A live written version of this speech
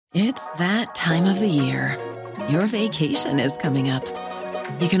It's that time of the year. Your vacation is coming up.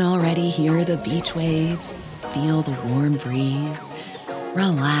 You can already hear the beach waves, feel the warm breeze,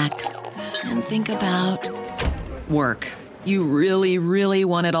 relax, and think about work. You really, really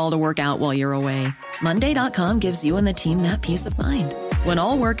want it all to work out while you're away. Monday.com gives you and the team that peace of mind. When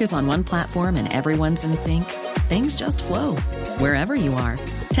all work is on one platform and everyone's in sync, things just flow. Wherever you are,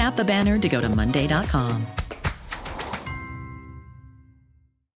 tap the banner to go to Monday.com.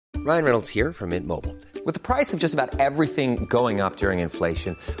 Ryan Reynolds here from Mint Mobile. With the price of just about everything going up during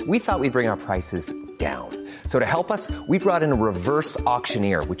inflation, we thought we'd bring our prices down. So to help us, we brought in a reverse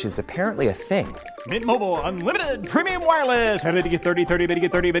auctioneer, which is apparently a thing. Mint Mobile Unlimited Premium Wireless. How to get 30, 30, bit to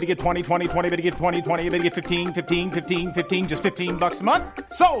get 30, bit to get 20, 20, 20, bit to get 20, 20, bit to get 15, 15, 15, 15, just $15 a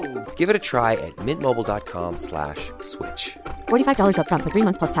month? Sold! Give it a try at mintmobile.com/switch. $45 up front for 3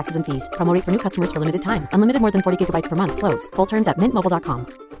 months plus taxes and fees. Promo rate for new customers for limited time. Unlimited more than 40 gigabytes per month. Slows full terms at mintmobile.com.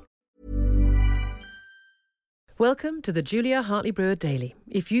 Welcome to the Julia Hartley Brewer Daily.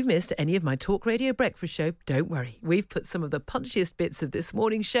 If you've missed any of my Talk Radio breakfast show, don't worry. We've put some of the punchiest bits of this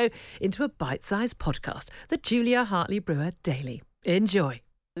morning's show into a bite-sized podcast, the Julia Hartley Brewer Daily. Enjoy.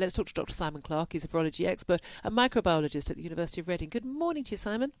 Let's talk to Dr. Simon Clarke. He's a virology expert and microbiologist at the University of Reading. Good morning to you,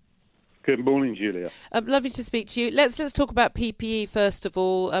 Simon. Good morning, Julia. Lovely to speak to you. Let's talk about PPE first of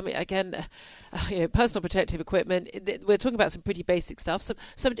all. Personal protective equipment. We're talking about some pretty basic stuff. Some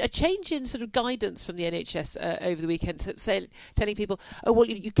a change in sort of guidance from the NHS over the weekend, telling people,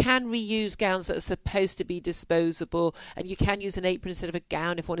 you can reuse gowns that are supposed to be disposable, and you can use an apron instead of a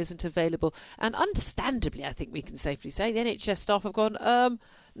gown if one isn't available. And understandably, I think we can safely say the NHS staff have gone,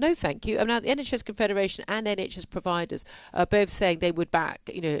 no, thank you. Now, the NHS Confederation and NHS providers are both saying they would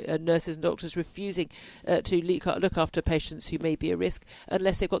back, nurses and doctors refusing to look after patients who may be a risk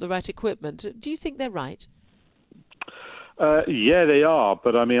unless they've got the right equipment. Do you think they're right? Yeah, they are.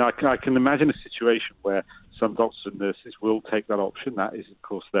 But I mean, I can imagine a situation where some doctors and nurses will take that option. That is, of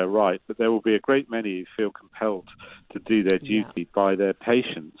course, their right. But there will be a great many who feel compelled to do their duty by their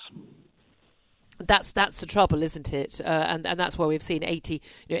patients. That's the trouble, isn't it? And that's why we've seen 80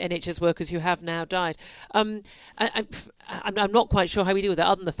 NHS workers who have now died. I'm not quite sure how we deal with that,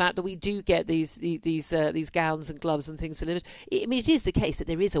 other than the fact that we do get these gowns and gloves and things delivered. I mean, it is the case that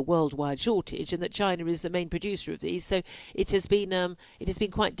there is a worldwide shortage, and that China is the main producer of these. So it has been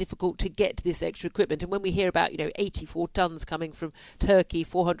quite difficult to get this extra equipment. And when we hear about 84 tons coming from Turkey,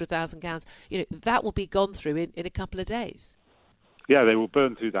 400,000 gowns, that will be gone through in a couple of days. Yeah, they will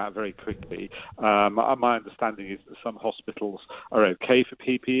burn through that very quickly. My understanding is that some hospitals are okay for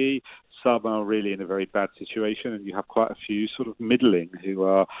PPE. Some are really in a very bad situation, and you have quite a few sort of middling who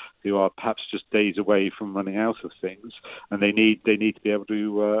are perhaps just days away from running out of things, and they need to be able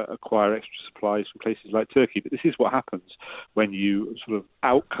to acquire extra supplies from places like Turkey. But this is what happens when you sort of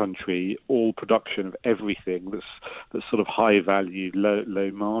out-country all production of everything that's sort of high-value,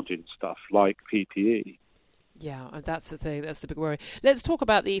 low margin stuff like PPE. Yeah, that's the thing. That's the big worry. Let's talk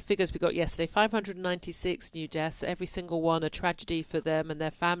about the figures we got yesterday. 596 new deaths, every single one a tragedy for them and their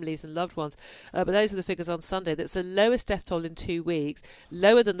families and loved ones. But those are the figures on Sunday. That's the lowest death toll in 2 weeks,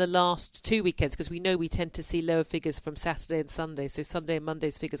 lower than the last 2 weekends, because we know we tend to see lower figures from Saturday and Sunday. So Sunday and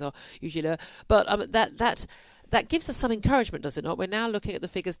Monday's figures are usually lower. But that gives us some encouragement, does it not? We're now looking at the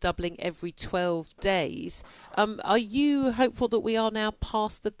figures doubling every 12 days. Are you hopeful that we are now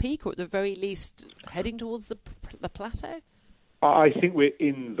past the peak, or at the very least heading towards the plateau? I think we're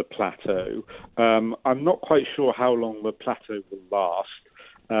in the plateau. I'm not quite sure how long the plateau will last.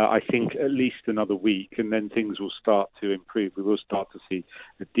 I think at least another week, and then things will start to improve. We will start to see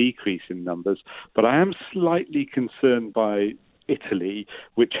a decrease in numbers. But I am slightly concerned by Italy,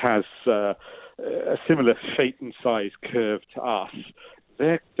 which has a similar shape and size curve to us.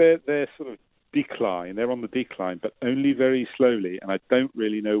 They're sort of decline. They're on the decline, but only very slowly, and I don't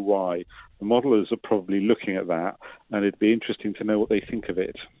really know why. The modelers are probably looking at that, and it'd be interesting to know what they think of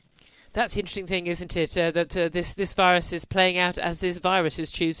it. That's the interesting thing, isn't it? That this virus is playing out as this virus is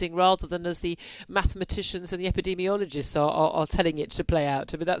choosing, rather than as the mathematicians and the epidemiologists are telling it to play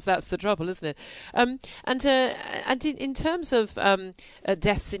out. I mean, that's the trouble, isn't it? And in terms of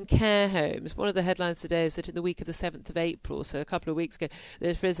deaths in care homes, one of the headlines today is that in the week of the 7th of April, so a couple of weeks ago,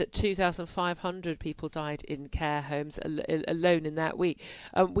 there is that 2,500 people died in care homes alone in that week.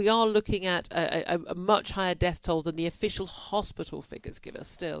 We are looking at a much higher death toll than the official hospital figures give us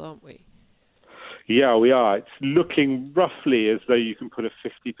still, aren't we? Yeah, we are. It's looking roughly as though you can put a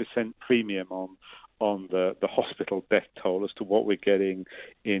 50% premium on the hospital death toll as to what we're getting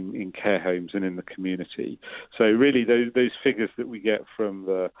in care homes and in the community. So really those figures that we get from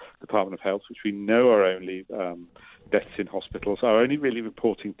the Department of Health, which we know are only deaths in hospitals are only really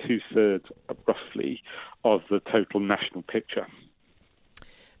reporting 2/3, roughly, of the total national picture.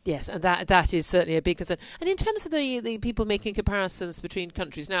 Yes, and that is certainly a big concern. And in terms of the people making comparisons between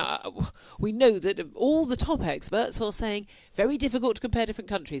countries, now we know that all the top experts are saying very difficult to compare different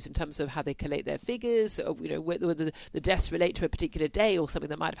countries in terms of how they collate their figures, or, whether the deaths relate to a particular day or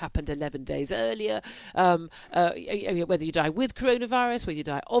something that might have happened 11 days earlier, whether you die with coronavirus, whether you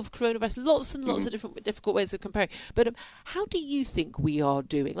die of coronavirus, lots and lots of different difficult ways of comparing. But how do you think we are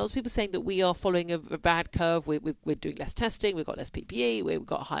doing? Lots of people saying that we are following a bad curve. We're doing less testing, we've got less PPE, we've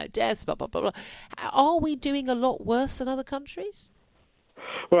got higher deaths, blah, blah, blah, blah. Are we doing a lot worse than other countries?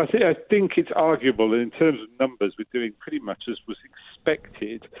 Well, I think it's arguable, and in terms of numbers, we're doing pretty much as was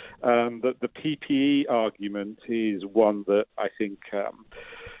expected. That the PPE argument is one that I think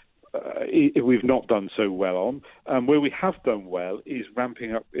we've not done so well on. Where we have done well is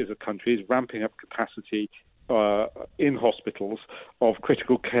ramping up capacity in hospitals of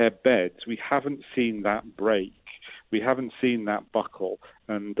critical care beds. We haven't seen that break. We haven't seen that buckle,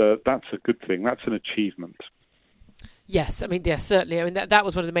 and that's a good thing. That's an achievement. Yes, certainly. That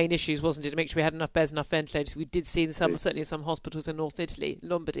was one of the main issues, wasn't it? To make sure we had enough beds, enough ventilators. We did see certainly in some hospitals in North Italy,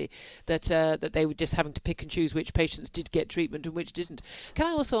 Lombardy, that they were just having to pick and choose which patients did get treatment and which didn't. Can I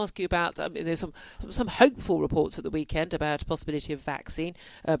also ask you about there's some hopeful reports at the weekend about possibility of vaccine,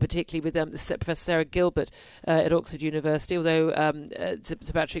 particularly with Professor Sarah Gilbert at Oxford University. Although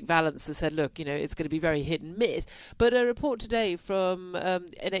Sir Patrick Vallance has said, look, it's going to be very hit and miss. But a report today from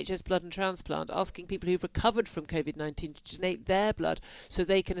NHS Blood and Transplant asking people who've recovered from COVID-19 to donate their blood so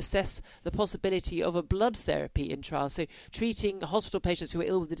they can assess the possibility of a blood therapy in trials. So treating hospital patients who are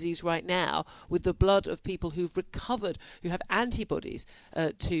ill with the disease right now with the blood of people who've recovered, who have antibodies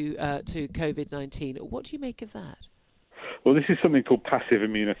to COVID-19. What do you make of that? Well, this is something called passive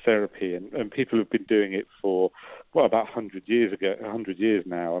immunotherapy, and people have been doing it for, about 100 years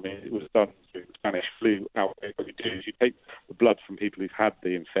now. It was done during the Spanish flu outbreak. What you do is you take the blood from people who've had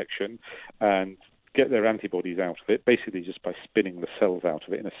the infection and get their antibodies out of it, basically just by spinning the cells out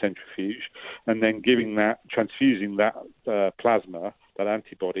of it in a centrifuge, and then transfusing that plasma, that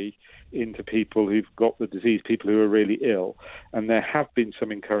antibody, into people who've got the disease, people who are really ill. And there have been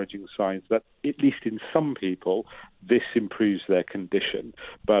some encouraging signs that, at least in some people, this improves their condition.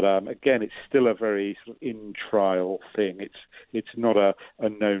 But again, it's still a very sort of in-trial thing. It's not a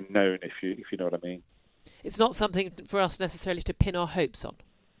known, if you know what I mean. It's not something for us necessarily to pin our hopes on.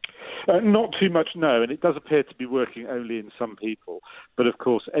 Not too much, no, and it does appear to be working only in some people. But of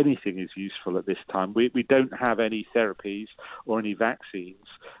course, anything is useful at this time. We don't have any therapies or any vaccines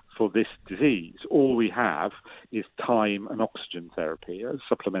for this disease. All we have is time and oxygen therapy,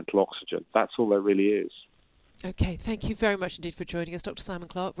 supplemental oxygen. That's all there really is. Okay, thank you very much indeed for joining us, Dr. Simon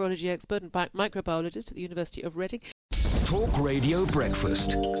Clarke, virology expert and microbiologist at the University of Reading. Talk Radio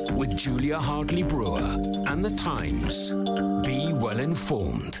Breakfast with Julia Hartley-Brewer and The Times. Be well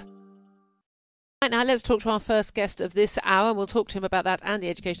informed. Right, now let's talk to our first guest of this hour, and we'll talk to him about that and the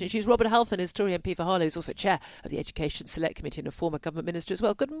education issues. Robert Halfon is Tory MP for Harlow, who's also chair of the Education Select Committee and a former government minister as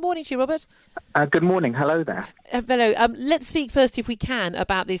well. Good morning to you, Robert. Good morning. Hello there. Hello. Let's speak first, if we can,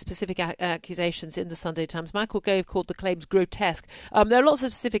 about these specific accusations in the Sunday Times. Michael Gove called the claims grotesque. There are lots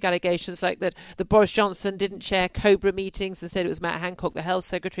of specific allegations, like that Boris Johnson didn't chair COBRA meetings. Instead, it was Matt Hancock, the health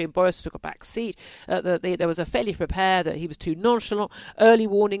secretary, and Boris took a back seat. There was a failure to prepare, that he was too nonchalant. Early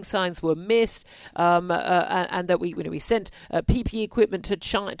warning signs were missed. And that we sent PPE equipment to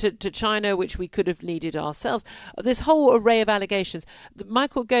China, which we could have needed ourselves. This whole array of allegations.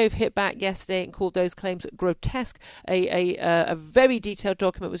 Michael Gove hit back yesterday and called those claims grotesque. A very detailed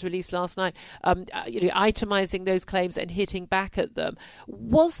document was released last night, itemising those claims and hitting back at them.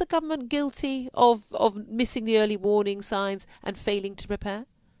 Was the government guilty of missing the early warning signs and failing to prepare?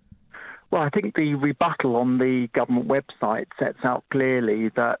 Well, I think the rebuttal on the government website sets out clearly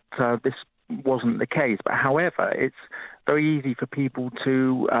that this wasn't the case. But however, it's very easy for people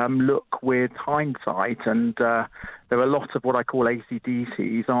to look with hindsight, and there are lots of what I call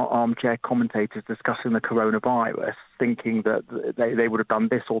ACDCs, armchair commentators, discussing the coronavirus, thinking that they would have done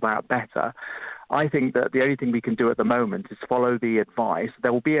this or that better. I think that the only thing we can do at the moment is follow the advice.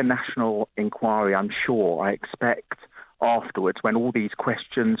 There will be a national inquiry, I'm sure, I expect, afterwards, when all these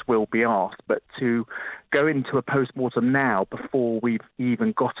questions will be asked. But to go into a post-mortem now, before we've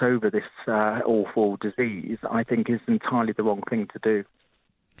even got over this awful disease, I think is entirely the wrong thing to do.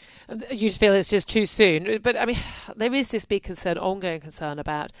 You just feel it's just too soon. But, I mean, there is this big concern, ongoing concern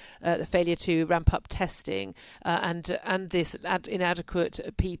about the failure to ramp up testing and this inadequate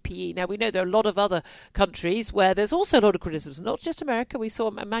PPE. Now, we know there are a lot of other countries where there's also a lot of criticisms, not just America. We saw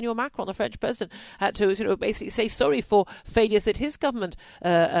Emmanuel Macron, the French president, had to basically say sorry for failures that his government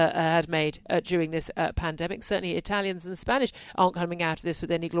had made during this pandemic. Certainly Italians and Spanish aren't coming out of this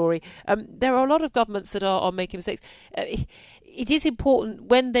with any glory. There are a lot of governments that are making mistakes. It is important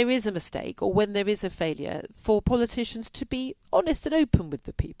when there is a mistake or when there is a failure for politicians to be honest and open with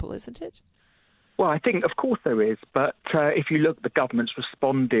the people, isn't it? Well, I think, of course, there is. But if you look, the government's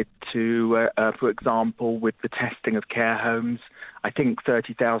responded to, for example, with the testing of care homes. I think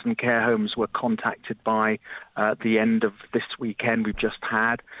 30,000 care homes were contacted by the end of this weekend we've just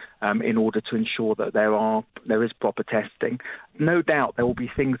had in order to ensure that there is proper testing. No doubt there will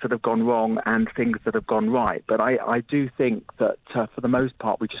be things that have gone wrong and things that have gone right. But I do think that for the most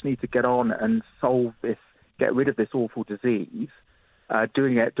part, we just need to get on and solve this, get rid of this awful disease.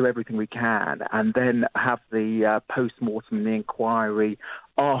 Do everything we can, and then have the post-mortem and the inquiry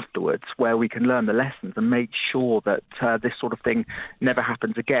afterwards where we can learn the lessons and make sure that this sort of thing never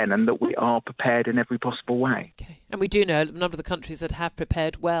happens again and that we are prepared in every possible way. Okay. And we do know a number of the countries that have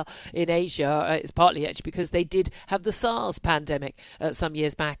prepared well in Asia is partly actually because they did have the SARS pandemic some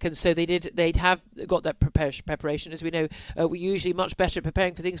years back, and so they'd have got that preparation. As we know, we're usually much better at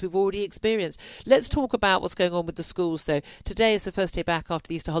preparing for things we've already experienced. Let's talk about what's going on with the schools, though. Today is the first day back after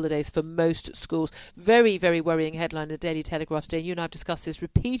the Easter holidays for most schools. Very, very worrying headline in the Daily Telegraph today. You and I have discussed this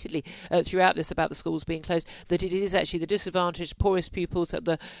repeatedly throughout this about the schools being closed, that it is actually the disadvantaged, poorest pupils at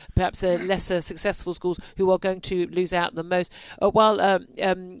the perhaps lesser successful schools who are going to lose out the most. While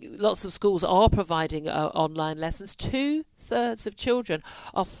lots of schools are providing online lessons, 2/3 of children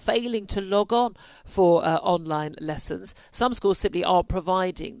are failing to log on for online lessons. Some schools simply aren't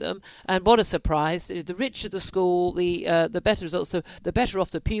providing them, and what a surprise. The richer the school, the better results, the better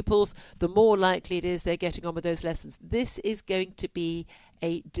off the pupils, the more likely it is they're getting on with those lessons. This is going to be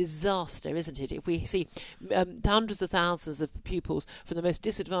a disaster, isn't it? If we see hundreds of thousands of pupils from the most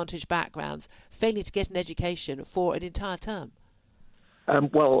disadvantaged backgrounds failing to get an education for an entire term.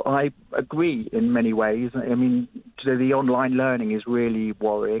 Well, I agree in many ways. I mean, the online learning is really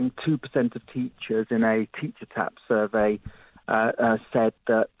worrying. 2% of teachers in a TeacherTapp survey said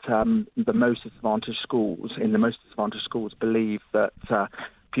that the most disadvantaged schools believe that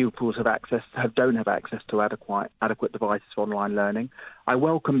pupils don't have access to adequate devices for online learning. I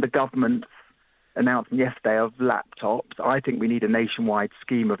welcome the government's announcement yesterday of laptops. I think we need a nationwide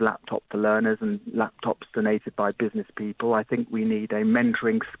scheme of laptop for learners and laptops donated by business people. I think we need a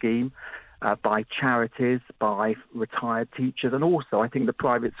mentoring scheme by charities, by retired teachers, and also I think the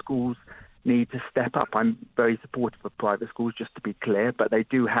private schools need to step up. I'm very supportive of private schools, just to be clear, but they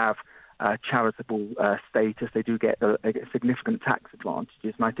do have charitable status. They do get significant tax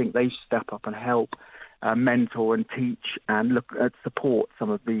advantages, and I think they should step up and help mentor and teach and look at support some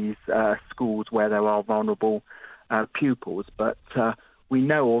of these schools where there are vulnerable pupils. But we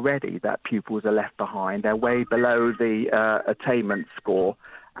know already that pupils are left behind. They're way below the attainment score.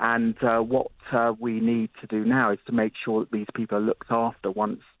 And what we need to do now is to make sure that these people are looked after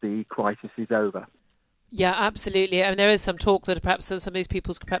once the crisis is over. Yeah, absolutely. I mean, there is some talk that perhaps some of these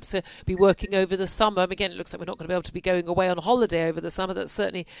people could perhaps be working over the summer. Again, it looks like we're not going to be able to be going away on holiday over the summer. That's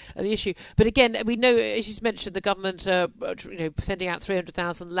certainly the issue. But again, we know, as you mentioned, the government, sending out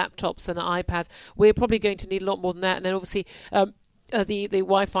 300,000 laptops and iPads. We're probably going to need a lot more than that. And then obviously, the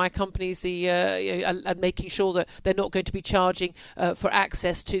Wi-Fi companies are making sure that they're not going to be charging for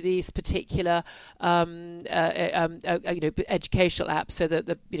access to these particular educational apps, so that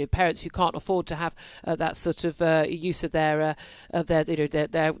the parents who can't afford to have that sort of use of their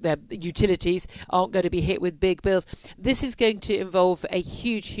utilities aren't going to be hit with big bills. This is going to involve a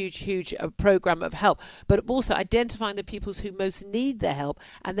huge program of help, but also identifying the pupils who most need their help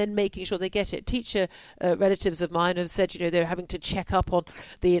and then making sure they get it. Teacher relatives of mine have said, they're having to check up on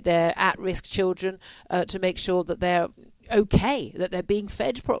their at-risk children to make sure that they're okay, that they're being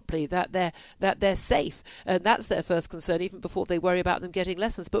fed properly, that they're safe, and that's their first concern, even before they worry about them getting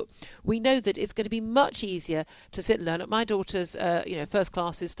lessons. But we know that it's going to be much easier to sit and learn. My daughter's first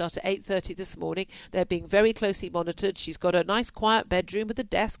classes start at 8:30 this morning. They're being very closely monitored. She's got a nice quiet bedroom with a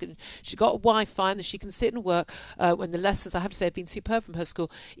desk, and she's got Wi-Fi, and she can sit and work when the lessons, I have to say, have been superb from her school.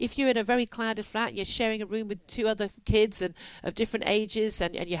 If you're in a very clouded flat, you're sharing a room with 2 other kids and of different ages,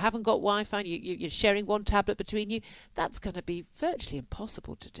 and you haven't got Wi-Fi, and you're sharing one tablet between you, that's going to be virtually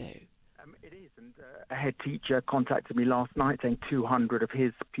impossible to do. It is, and a head teacher contacted me last night saying 200 of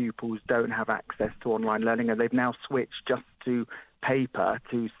his pupils don't have access to online learning, and they've now switched just to paper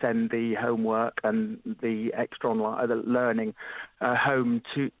to send the homework and the extra online learning home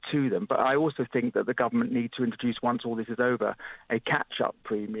to them. But I also think that the government need to introduce, once all this is over, a catch-up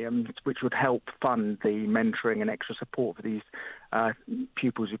premium, which would help fund the mentoring and extra support for these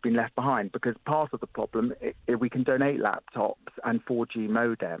pupils who've been left behind. Because part of the problem, if we can donate laptops and 4G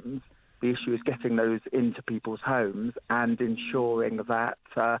modems, the issue is getting those into people's homes and ensuring that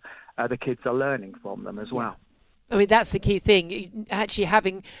the kids are learning from them as well. I mean, that's the key thing, actually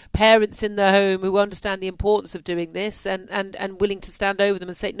having parents in the home who understand the importance of doing this and willing to stand over them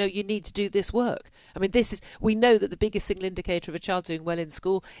and say, no, you need to do this work. I mean, we know that the biggest single indicator of a child doing well in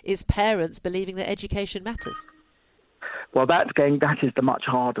school is parents believing that education matters. Well, that is the much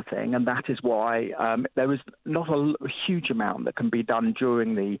harder thing, and that is why there is not a huge amount that can be done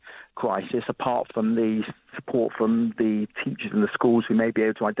during the crisis, apart from the support from the teachers in the schools who may be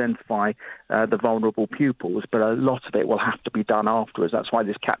able to identify the vulnerable pupils, but a lot of it will have to be done afterwards. That's why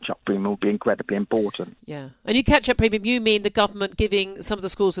this catch-up premium will be incredibly important. Yeah, and you catch-up premium, you mean the government giving some of the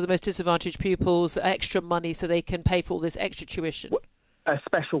schools with the most disadvantaged pupils extra money so they can pay for all this extra tuition? A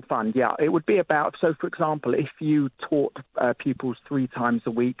special fund, yeah. It would be about, so for example, if you taught pupils 3 times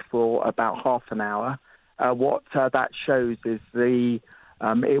a week for about half an hour, what that shows is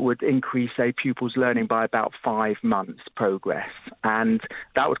it would increase a pupil's learning by about 5 months progress, and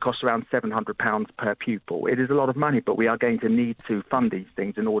that would cost around £700 per pupil. It is a lot of money, but we are going to need to fund these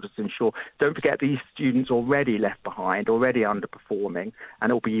things in order to ensure. Don't forget, these students already left behind, already underperforming, and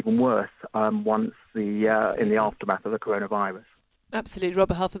it will be even worse once in the aftermath of the coronavirus. Absolutely.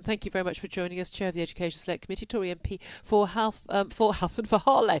 Robert Halfon, thank you very much for joining us, Chair of the Education Select Committee, Tory MP for Halfon for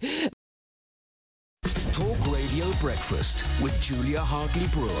Harlow. Talk Radio Breakfast with Julia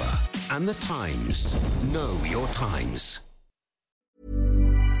Hartley-Brewer and The Times. Know your times.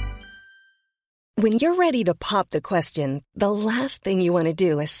 When you're ready to pop the question, the last thing you want to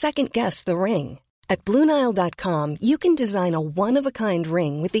do is second-guess the ring. At BlueNile.com, you can design a one-of-a-kind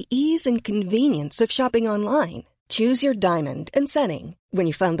ring with the ease and convenience of shopping online. Choose your diamond and setting. When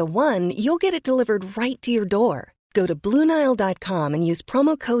you find the one, you'll get it delivered right to your door. Go to BlueNile.com and use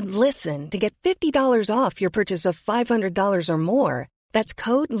promo code LISTEN to get $50 off your purchase of $500 or more. That's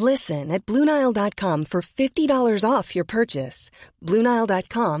code LISTEN at BlueNile.com for $50 off your purchase.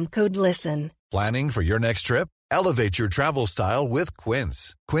 BlueNile.com, code LISTEN. Planning for your next trip? Elevate your travel style with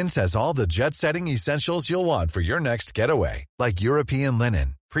Quince. Quince has all the jet-setting essentials you'll want for your next getaway, like European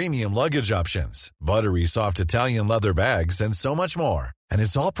linen, premium luggage options, buttery soft Italian leather bags, and so much more. And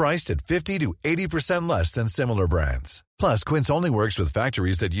it's all priced at 50 to 80% less than similar brands. Plus, Quince only works with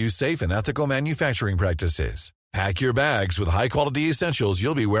factories that use safe and ethical manufacturing practices. Pack your bags with high-quality essentials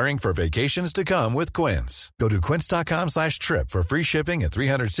you'll be wearing for vacations to come with Quince. Go to quince.com/trip for free shipping and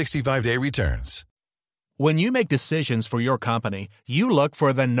 365-day returns. When you make decisions for your company, you look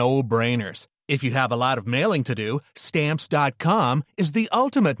for the no-brainers. If you have a lot of mailing to do, Stamps.com is the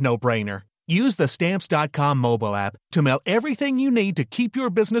ultimate no-brainer. Use the Stamps.com mobile app to mail everything you need to keep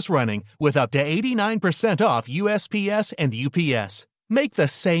your business running with up to 89% off USPS and UPS. Make the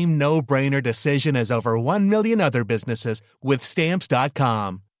same no-brainer decision as over 1 million other businesses with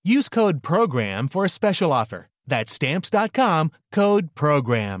Stamps.com. Use code PROGRAM for a special offer. That's Stamps.com, code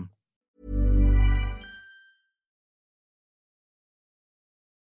PROGRAM.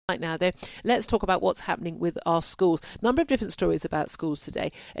 Right now, though, let's talk about what's happening with our schools. A number of different stories about schools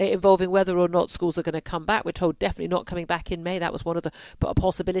today, involving whether or not schools are going to come back. We're told definitely not coming back in May. That was one of the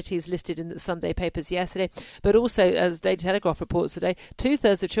possibilities listed in the Sunday papers yesterday. But also, as Daily Telegraph reports today,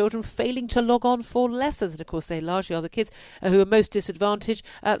 2/3 of children failing to log on for lessons. And of course, they largely are the kids who are most disadvantaged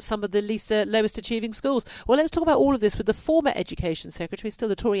at some of the lowest achieving schools. Well, let's talk about all of this with the former Education Secretary, still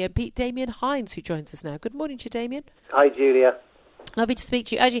the Tory MP, Damian Hinds, who joins us now. Good morning to you, Damian. Hi, Julia. Lovely to speak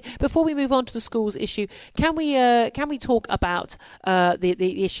to you. Actually, before we move on to the schools issue, can we talk about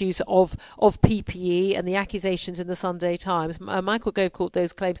the issues of PPE and the accusations in the Sunday Times? Michael Gove called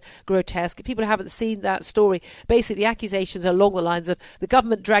those claims grotesque. If people haven't seen that story, basically the accusations are along the lines of the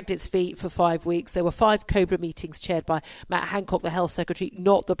government dragged its feet for 5 weeks. There were 5 COBRA meetings chaired by Matt Hancock, the Health Secretary,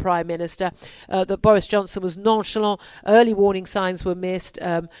 not the Prime Minister. That Boris Johnson was nonchalant, early warning signs were missed,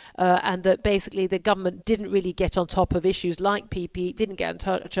 and that basically the government didn't really get on top of issues like PPE, didn't get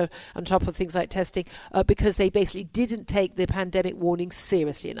on top of things like testing, because they basically didn't take the pandemic warnings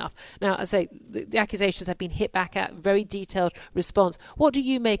seriously enough. Now, as I say, the accusations have been hit back at, very detailed response. What do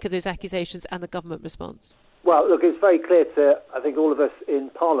you make of those accusations and the government response? Well, look, it's very clear to, I think, all of us in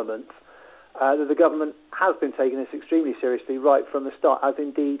Parliament that the government has been taking this extremely seriously right from the start, as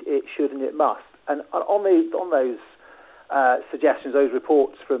indeed it should and it must. And on those suggestions, those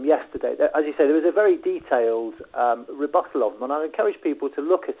reports from yesterday. As you say, there was a very detailed rebuttal of them, and I encourage people to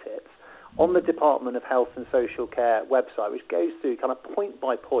look at it on the Department of Health and Social Care website, which goes through kind of point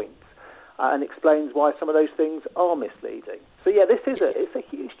by point and explains why some of those things are misleading. So yeah, it's a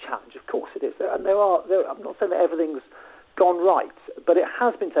huge challenge. Of course it is, and I'm not saying that everything's gone right, but it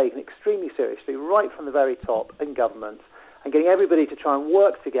has been taken extremely seriously right from the very top in government, and getting everybody to try and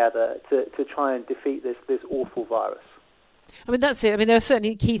work together to try and defeat this awful virus. I mean, that's it. I mean, there are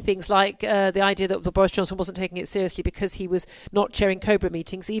certainly key things like the idea that Boris Johnson wasn't taking it seriously because he was not chairing COBRA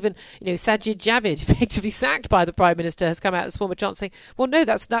meetings. Even, Sajid Javid, effectively sacked by the Prime Minister, has come out as former chancellor saying, well, no,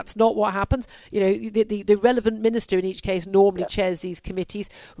 that's not what happens. The relevant minister in each case normally chairs these committees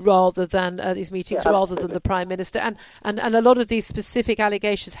rather than these meetings, rather than the Prime Minister. And a lot of these specific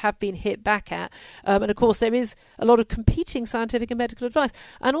allegations have been hit back at. And of course, there is a lot of competing scientific and medical advice.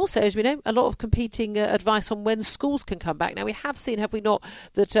 And also, as we know, a lot of competing advice on when schools can come back. Now, we have seen, have we not,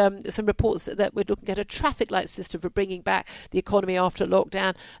 that some reports that we're looking at a traffic light system for bringing back the economy after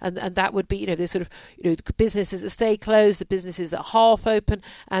lockdown, and that would be, there's sort of, the businesses that stay closed, the businesses that are half open,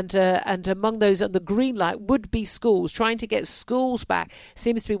 and among those on the green light would be schools. Trying to get schools back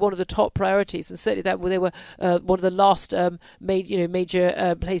seems to be one of the top priorities, and certainly that they were one of the last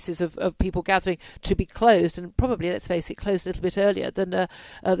major places of people gathering to be closed, and probably, let's face it, closed a little bit earlier than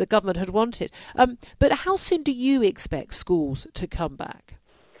the government had wanted. But how soon do you expect schools to come back?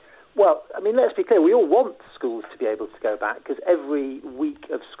 Well, I mean, let's be clear. We all want schools to be able to go back, because every week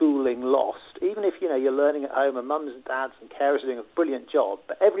of schooling lost, even if, you're learning at home and mums and dads and carers are doing a brilliant job,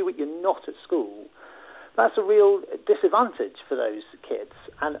 but every week you're not at school, that's a real disadvantage for those kids.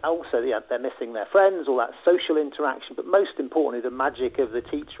 And also, they're missing their friends, all that social interaction, but most importantly, the magic of the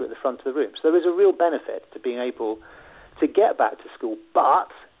teacher at the front of the room. So there is a real benefit to being able to get back to school, but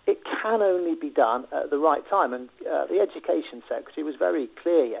it can only be done at the right time. And the Education Secretary was very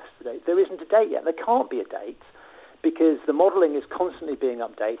clear yesterday. There isn't a date yet. There can't be a date because the modelling is constantly being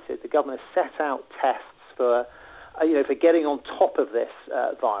updated. The government has set out tests for getting on top of this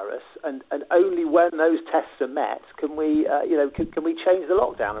virus, and only when those tests are met can we change the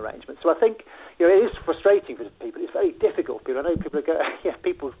lockdown arrangement. So I think it is frustrating for people. It's very difficult for people. I know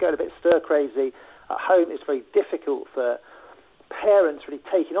people's going a bit stir crazy at home. It's very difficult for parents really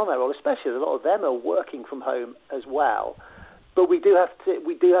taking on that role, especially as a lot of them are working from home as well. But we do have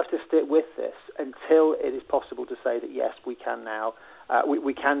to stick with this until it is possible to say that yes, we can now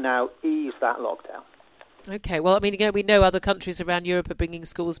ease that lockdown. Okay, well, I mean, we know other countries around Europe are bringing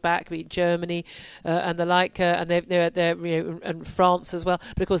schools back, Germany and the like, and they're and France as well.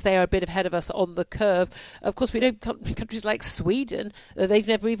 But of course, they are a bit ahead of us on the curve. Of course, we know countries like Sweden, they've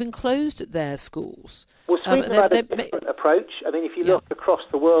never even closed their schools. Well, Sweden had a different approach. I mean, if you look across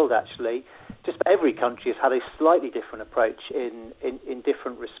the world, actually, just every country has had a slightly different approach in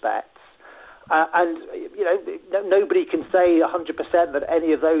different respects. And nobody can say 100% that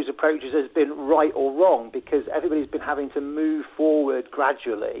any of those approaches has been right or wrong, because everybody's been having to move forward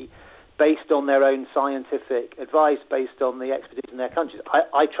gradually based on their own scientific advice, based on the expertise in their countries.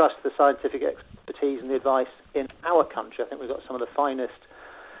 I trust the scientific expertise and the advice in our country. I think we've got some of the finest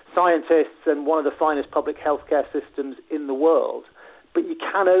scientists and one of the finest public healthcare systems in the world. But you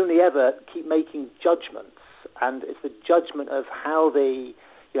can only ever keep making judgments, and it's the judgment of how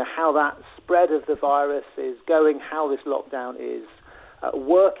that spread of the virus is going, how this lockdown is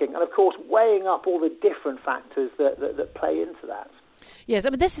working, and of course weighing up all the different factors that play into that. Yes, I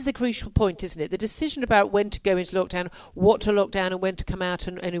mean, this is the crucial point, isn't it? The decision about when to go into lockdown, what to lock down and when to come out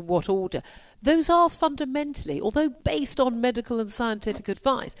and in what order. Those are fundamentally, although based on medical and scientific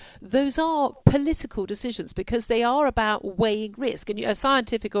advice, those are political decisions because they are about weighing risk. And a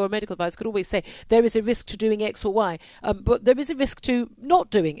scientific or a medical advice could always say there is a risk to doing X or Y, but there is a risk to not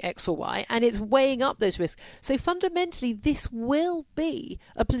doing X or Y, and it's weighing up those risks. So fundamentally, this will be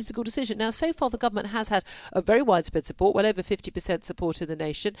a political decision. Now, so far, the government has had a very widespread support, well over 50% support in the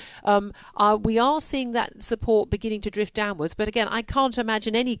nation. We are seeing that support beginning to drift downwards, but again, I can't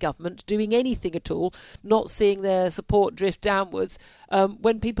imagine any government doing anything at all not seeing their support drift downwards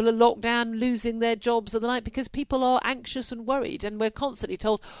when people are locked down, losing their jobs and the like, because people are anxious and worried, and we're constantly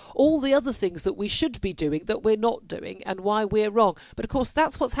told all the other things that we should be doing that we're not doing and why we're wrong. But of course,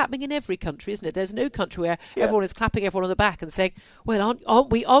 that's what's happening in every country, isn't it? There's no country where everyone is clapping everyone on the back and saying, well, aren't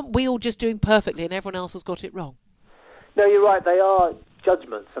we all just doing perfectly and everyone else has got it wrong? No, you're right. They are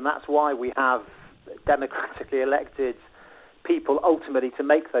judgments, and that's why we have democratically elected people ultimately to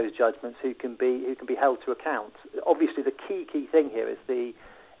make those judgments who can be held to account. Obviously, the key thing here is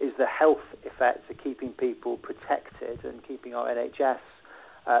the health effects of keeping people protected and keeping our NHS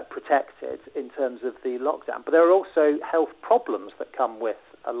protected in terms of the lockdown. But there are also health problems that come with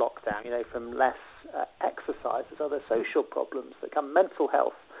a lockdown, from less exercise. There's other social problems that come, mental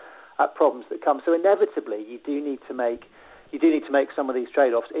health problems that come. So inevitably, you do need to make some of these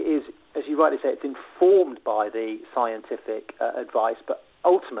trade-offs. It is, as you rightly say, it's informed by the scientific advice, but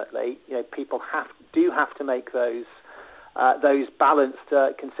ultimately, people do have to make those balanced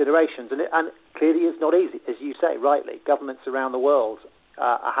considerations, and clearly it's not easy, as you say rightly. Governments around the world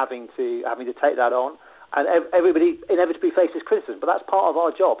are having to take that on, and everybody inevitably faces criticism. But that's part of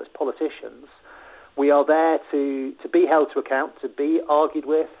our job as politicians. We are there to be held to account, to be argued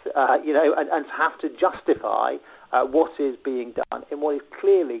with, and to have to justify what is being done in what is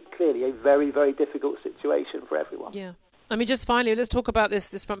clearly a very, very difficult situation for everyone. Yeah. I mean, just finally, let's talk about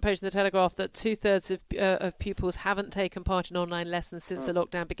this front page in the Telegraph, that 2/3 of pupils haven't taken part in online lessons since the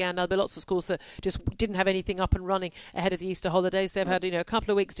lockdown began. Now, there are lots of schools that just didn't have anything up and running ahead of the Easter holidays. They've had, a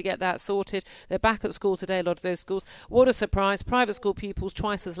couple of weeks to get that sorted. They're back at school today, a lot of those schools. What a surprise. Private school pupils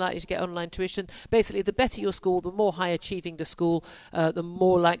twice as likely to get online tuition. Basically, the better your school, the more high achieving the school, the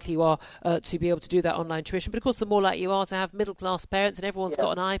more likely you are to be able to do that online tuition. But of course, the more likely you are to have middle class parents, and everyone's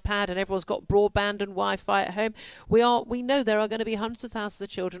got an iPad and everyone's got broadband and Wi-Fi at home. We know there are going to be hundreds of thousands of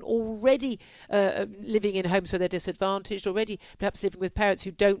children already living in homes where they're disadvantaged, already perhaps living with parents who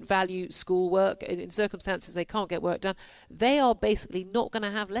don't value schoolwork in circumstances they can't get work done. They are basically not going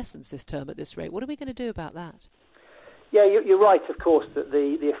to have lessons this term at this rate. What are we going to do about that? Yeah, you're right, of course, that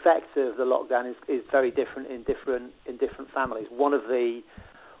the effect of the lockdown is very different in different families. One of the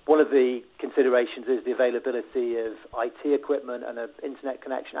considerations is the availability of IT equipment and an internet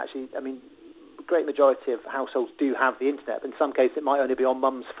connection. Actually, I mean, the great majority of households do have the internet. In some cases, it might only be on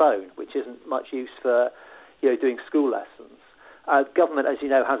mum's phone, which isn't much use for, doing school lessons. Government, as you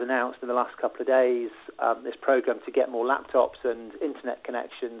know, has announced in the last couple of days this programme to get more laptops and internet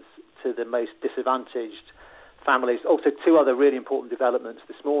connections to the most disadvantaged families. Also, two other really important developments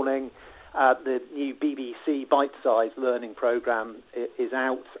this morning. The new BBC bite-sized learning programme is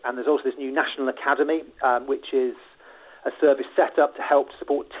out, and there's also this new National Academy, which is a service set up to help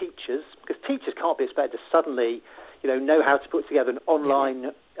support teachers, because teachers can't be expected to suddenly, know how to put together an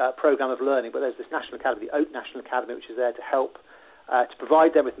online programme of learning. But there's this National Academy, the Oak National Academy, which is there to help to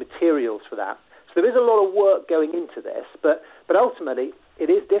provide them with materials for that. So there is a lot of work going into this, but ultimately it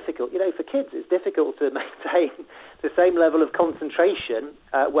is difficult. For kids, it's difficult to maintain the same level of concentration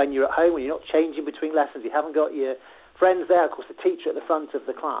when you're at home, when you're not changing between lessons, you haven't got your friends there, of course, the teacher at the front of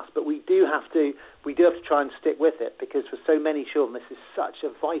the class. But we do have to try and stick with it, because for so many children, this is such a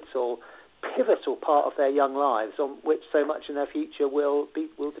vital, pivotal part of their young lives on which so much in their future will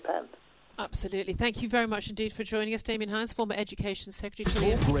depend. Absolutely. Thank you very much indeed for joining us, Damien Hines, former Education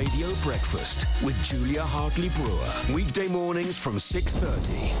Secretary. Talk Radio Breakfast with Julia Hartley-Brewer. Weekday mornings from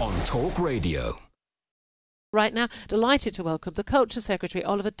 6:30 on Talk Radio. Right now, delighted to welcome the Culture Secretary,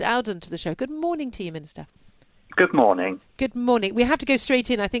 Oliver Dowden, to the show. Good morning to you, Minister. Good morning. Good morning. We have to go straight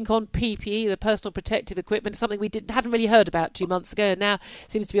in, I think, on PPE, the personal protective equipment, something we hadn't really heard about 2 months ago, and now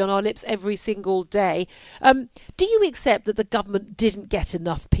seems to be on our lips every single day. Do you accept that the government didn't get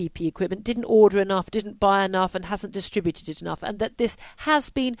enough PPE equipment, didn't order enough, didn't buy enough, and hasn't distributed it enough, and that this has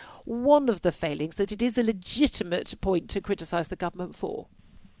been one of the failings, that it is a legitimate point to criticise the government for?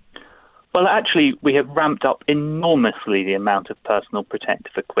 Well, actually, we have ramped up enormously the amount of personal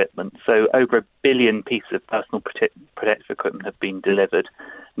protective equipment. So over 1 billion pieces of personal protective equipment have been delivered.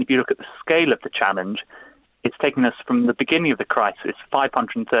 And if you look at the scale of the challenge, it's taken us from the beginning of the crisis,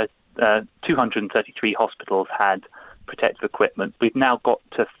 233 hospitals had protective equipment. We've now got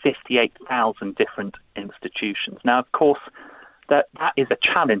to 58,000 different institutions. Now, of course, that is a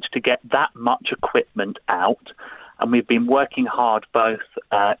challenge to get that much equipment out. And we've been working hard both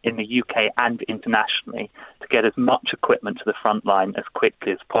in the UK and internationally to get as much equipment to the front line as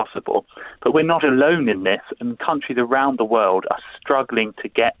quickly as possible. But we're not alone in this, and countries around the world are struggling to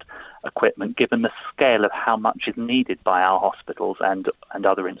get equipment given the scale of how much is needed by our hospitals and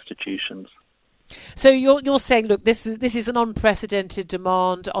other institutions. So you're saying, look, this is an unprecedented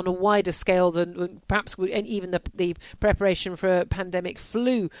demand on a wider scale than perhaps even the preparation for a pandemic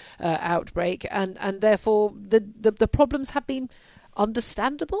flu outbreak, and therefore the problems have been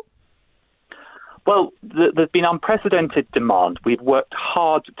understandable? Well, there's been unprecedented demand. We've worked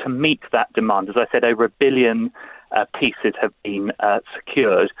hard to meet that demand. As I said, over 1 billion pieces have been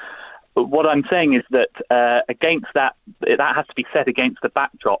secured. But what I'm saying is that against that has to be set against the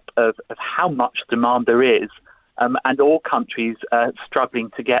backdrop of how much demand there is, and all countries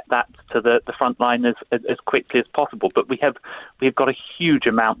struggling to get that to the front line as quickly as possible. But we've got a huge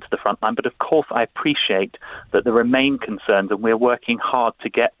amount to the front line. But of course, I appreciate that there remain concerns, and we're working hard to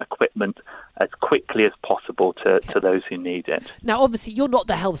get equipment as quickly as possible to those who need it. Now, obviously, you're not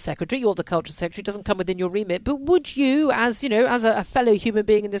the health secretary, you're the culture secretary. It doesn't come within your remit. But would you, as a fellow human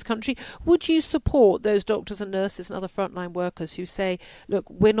being in this country, would you support those doctors and nurses and other frontline workers who say, look,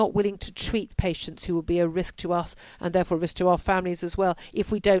 we're not willing to treat patients who will be a risk to us and therefore a risk to our families as well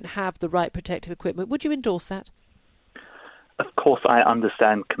if we don't have the right protective equipment? Would you endorse that? Of course, I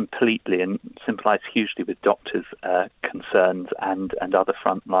understand completely and sympathise hugely with doctors' concerns and other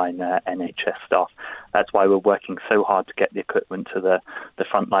frontline NHS staff. That's why we're working so hard to get the equipment to the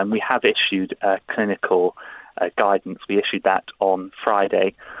frontline. We have issued clinical guidance. We issued that on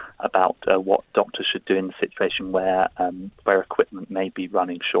Friday about what doctors should do in the situation where equipment may be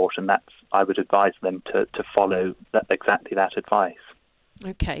running short, and I would advise them to follow exactly that advice.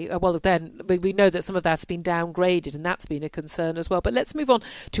 Okay, well then, we know that some of that's been downgraded and that's been a concern as well. But let's move on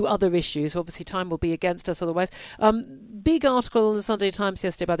to other issues. Obviously, time will be against us otherwise. Big article in the Sunday Times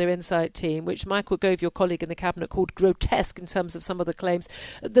yesterday by their Insight team, which Michael Gove, your colleague in the Cabinet, called grotesque in terms of some of the claims.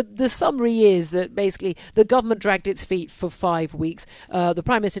 The summary is that basically the government dragged its feet for 5 weeks. The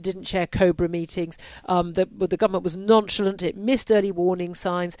Prime Minister didn't chair COBRA meetings. The government was nonchalant. It missed early warning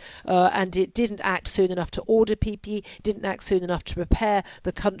signs and it didn't act soon enough to order PPE, didn't act soon enough to prepare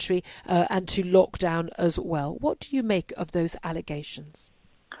the country and to lock down as well. What do you make of those allegations?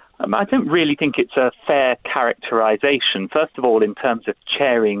 I don't really think it's a fair characterisation. First of all, in terms of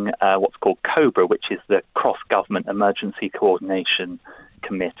chairing what's called COBRA, which is the Cross-Government Emergency Coordination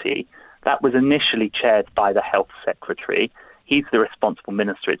Committee, that was initially chaired by the Health Secretary. He's the responsible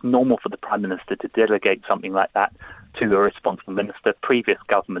minister. It's normal for the Prime Minister to delegate something like that to a responsible minister. Previous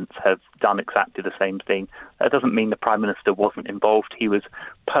governments have done exactly the same thing. That doesn't mean the Prime Minister wasn't involved. He was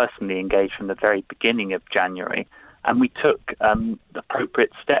personally engaged from the very beginning of January. And we took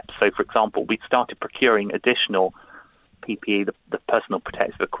appropriate steps. So, for example, we started procuring additional PPE, the personal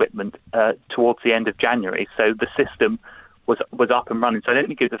protective equipment, towards the end of January. So the system was up and running. So I don't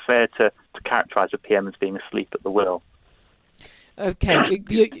think it's fair to characterise the PM as being asleep at the wheel. Okay,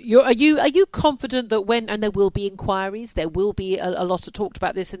 are you confident that and there will be inquiries, there will be a lot of talked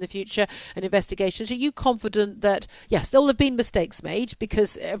about this in the future and investigations. Are you confident that yes, there will have been mistakes made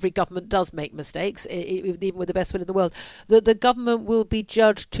because every government does make mistakes, even with the best will in the world, that the government will be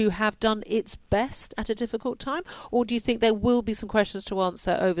judged to have done its best at a difficult time, or do you think there will be some questions to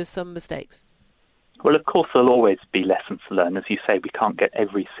answer over some mistakes? Well, of course, there'll always be lessons to learn. As you say, we can't get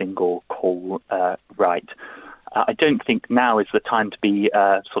every single call right. I don't think now is the time to be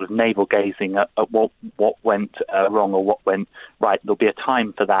sort of navel-gazing at what went wrong or what went right. There'll be a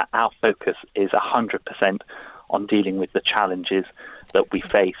time for that. Our focus is 100% on dealing with the challenges that we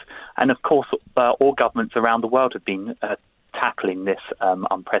face. And of course, all governments around the world have been tackling this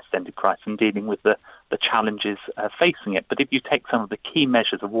unprecedented crisis and dealing with the challenges facing it. But if you take some of the key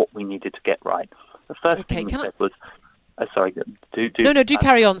measures of what we needed to get right, the first thing we said was... sorry, do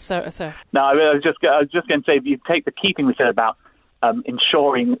carry on, sir. No, I was just going to say, if you take the key thing we said about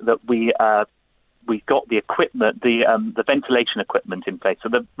ensuring that we got the equipment, the ventilation equipment in place. So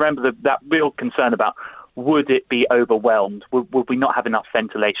remember that real concern about would it be overwhelmed? Would we not have enough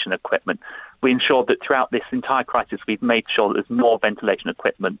ventilation equipment? We ensured that throughout this entire crisis, we've made sure that there's more ventilation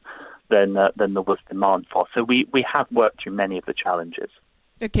equipment than there was demand for. So we have worked through many of the challenges.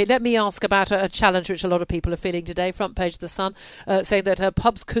 Okay, let me ask about a challenge which a lot of people are feeling today. Front page of The Sun saying that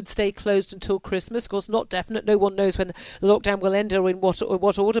pubs could stay closed until Christmas. Of course, not definite. No one knows when the lockdown will end or in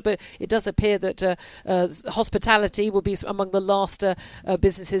what order, but it does appear that hospitality will be among the last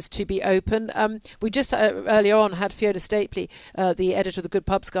businesses to be open. We just earlier on had Fiona Stapley, the editor of the Good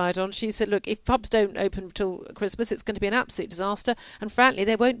Pubs Guide, on. She said, look, if pubs don't open until Christmas, it's going to be an absolute disaster. And frankly,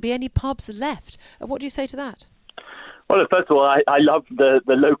 there won't be any pubs left. What do you say to that? Well, first of all, I love the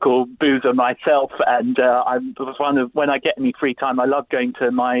local boozer myself, and I'm one of, when I get any free time, I love going to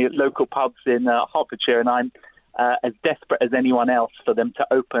my local pubs in Hertfordshire, and I'm as desperate as anyone else for them to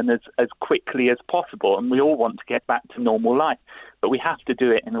open as quickly as possible. And we all want to get back to normal life, but we have to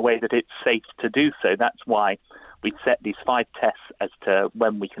do it in a way that it's safe to do so. That's why we set these 5 tests as to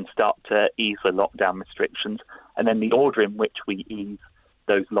when we can start to ease the lockdown restrictions, and then the order in which we ease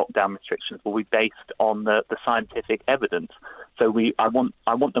those lockdown restrictions will be based on the scientific evidence. So I want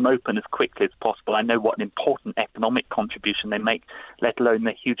them open as quickly as possible. I know what an important economic contribution they make, let alone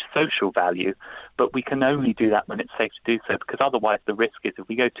the huge social value. But we can only do that when it's safe to do so, because otherwise the risk is if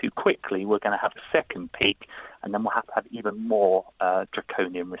we go too quickly, we're going to have a second peak, and then we'll have to have even more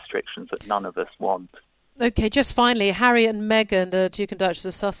draconian restrictions that none of us want. OK, just finally, Harry and Meghan, the Duke and Duchess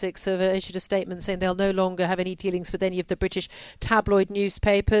of Sussex, have issued a statement saying they'll no longer have any dealings with any of the British tabloid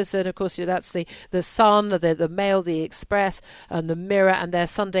newspapers. And of course, that's the Sun, the Mail, the Express and the Mirror and their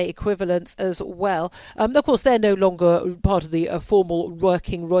Sunday equivalents as well. Of course, they're no longer part of the formal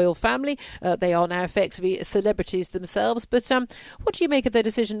working royal family. They are now effectively celebrities themselves. But what do you make of their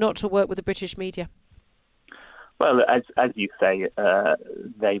decision not to work with the British media? Well, as you say,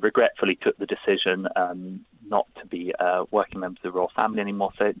 they regretfully took the decision not to be working members of the royal family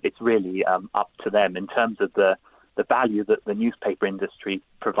anymore. So it's really up to them. In terms of the value that the newspaper industry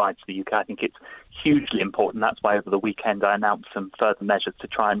provides to the UK, I think it's hugely important. That's why over the weekend I announced some further measures to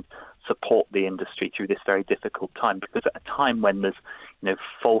try and support the industry through this very difficult time. Because at a time when there's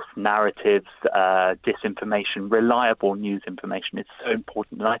false narratives, disinformation, reliable news information is so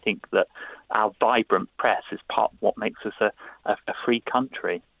important. And I think that our vibrant press is part of what makes us a free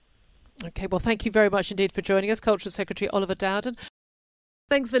country. OK, well, thank you very much indeed for joining us, Cultural Secretary Oliver Dowden.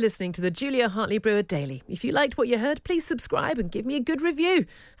 Thanks for listening to the Julia Hartley-Brewer Daily. If you liked what you heard, please subscribe and give me a good review.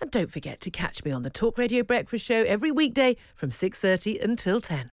 And don't forget to catch me on the Talk Radio Breakfast Show every weekday from 6:30 until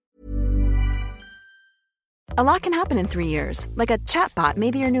 10. A lot can happen in 3 years, like a chatbot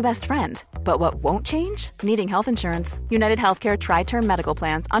may be your new best friend. But what won't change? Needing health insurance. United Healthcare Tri-Term Medical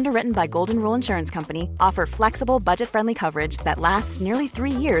Plans, underwritten by Golden Rule Insurance Company, offer flexible, budget-friendly coverage that lasts nearly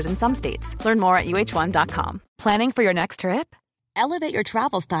 3 years in some states. Learn more at uh1.com. Planning for your next trip? Elevate your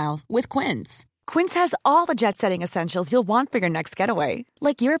travel style with Quince. Quince has all the jet-setting essentials you'll want for your next getaway,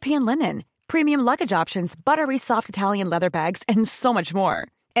 like European linen, premium luggage options, buttery soft Italian leather bags, and so much more.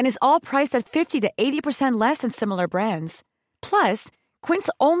 And is all priced at 50 to 80% less than similar brands. Plus, Quince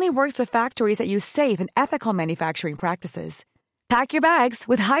only works with factories that use safe and ethical manufacturing practices. Pack your bags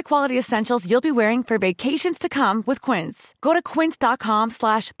with high-quality essentials you'll be wearing for vacations to come with Quince. Go to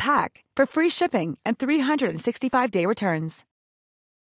quince.com/pack for free shipping and 365-day returns.